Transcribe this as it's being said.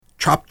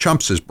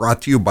Chumps is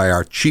brought to you by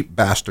our cheap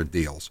bastard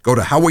deals. Go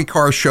to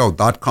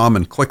howiecarshow.com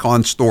and click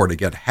on store to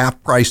get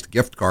half-priced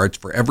gift cards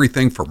for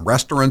everything from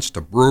restaurants to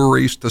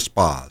breweries to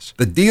spas.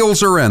 The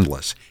deals are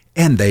endless,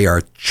 and they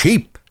are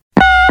cheap.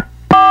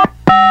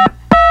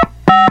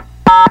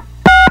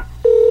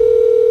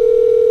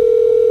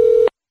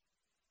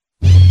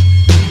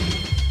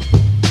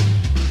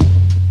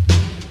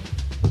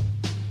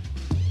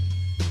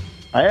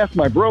 I asked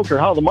my broker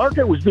how the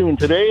market was doing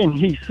today, and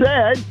he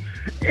said,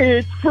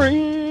 it's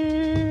free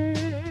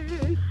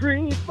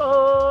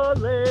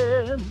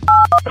falling.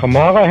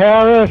 Kamala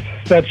Harris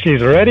said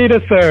she's ready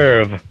to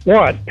serve.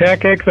 What,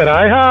 pancakes at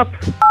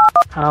IHOP?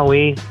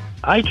 Howie,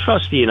 I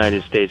trust the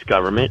United States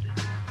government,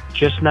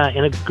 just not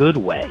in a good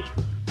way.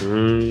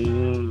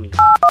 Can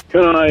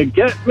I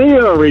get me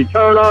a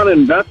return on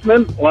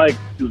investment like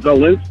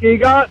Zelensky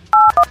got?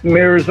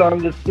 Mirrors on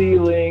the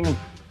ceiling,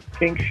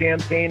 pink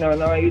champagne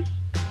on ice.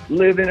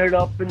 Living it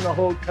up in the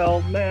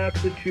Hotel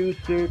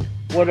Massachusetts.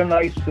 What a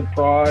nice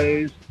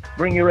surprise.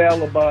 Bring your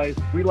alibis.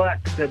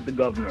 Relax, said the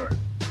governor.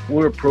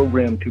 We're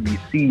programmed to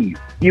receive.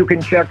 You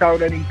can check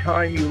out any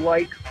time you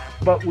like,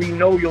 but we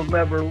know you'll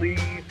never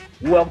leave.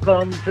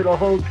 Welcome to the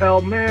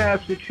Hotel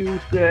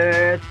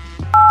Massachusetts.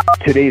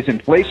 Today's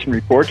inflation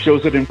report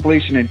shows that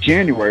inflation in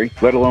January,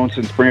 let alone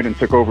since Brandon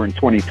took over in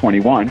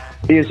 2021,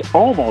 is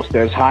almost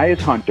as high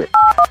as Hunter.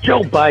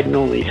 Joe Biden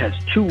only has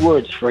two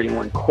words for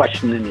anyone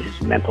questioning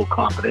his mental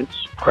competence.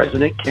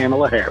 President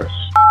Kamala Harris.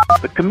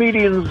 The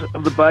comedians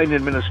of the Biden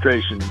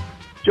administration: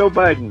 Joe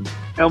Biden,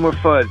 Elmer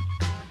Fudd,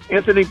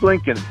 Anthony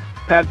Blinken,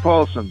 Pat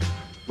Paulson,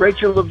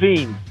 Rachel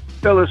Levine,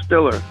 Phyllis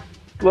Diller,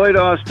 Lloyd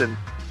Austin,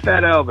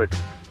 Fat Albert.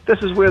 This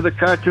is where the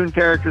cartoon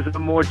characters are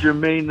more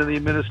germane than the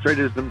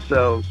administrators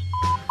themselves.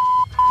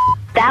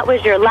 That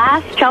was your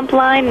last Chump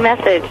line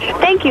message.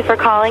 Thank you for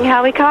calling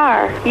Howie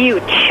Carr, you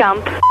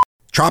chump.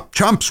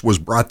 Chumps was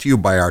brought to you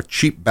by our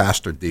cheap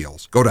bastard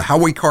deals. Go to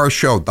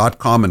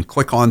howiecarshow.com and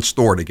click on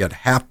store to get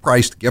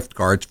half-priced gift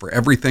cards for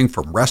everything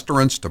from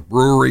restaurants to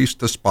breweries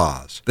to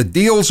spas. The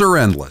deals are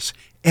endless,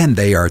 and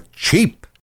they are cheap.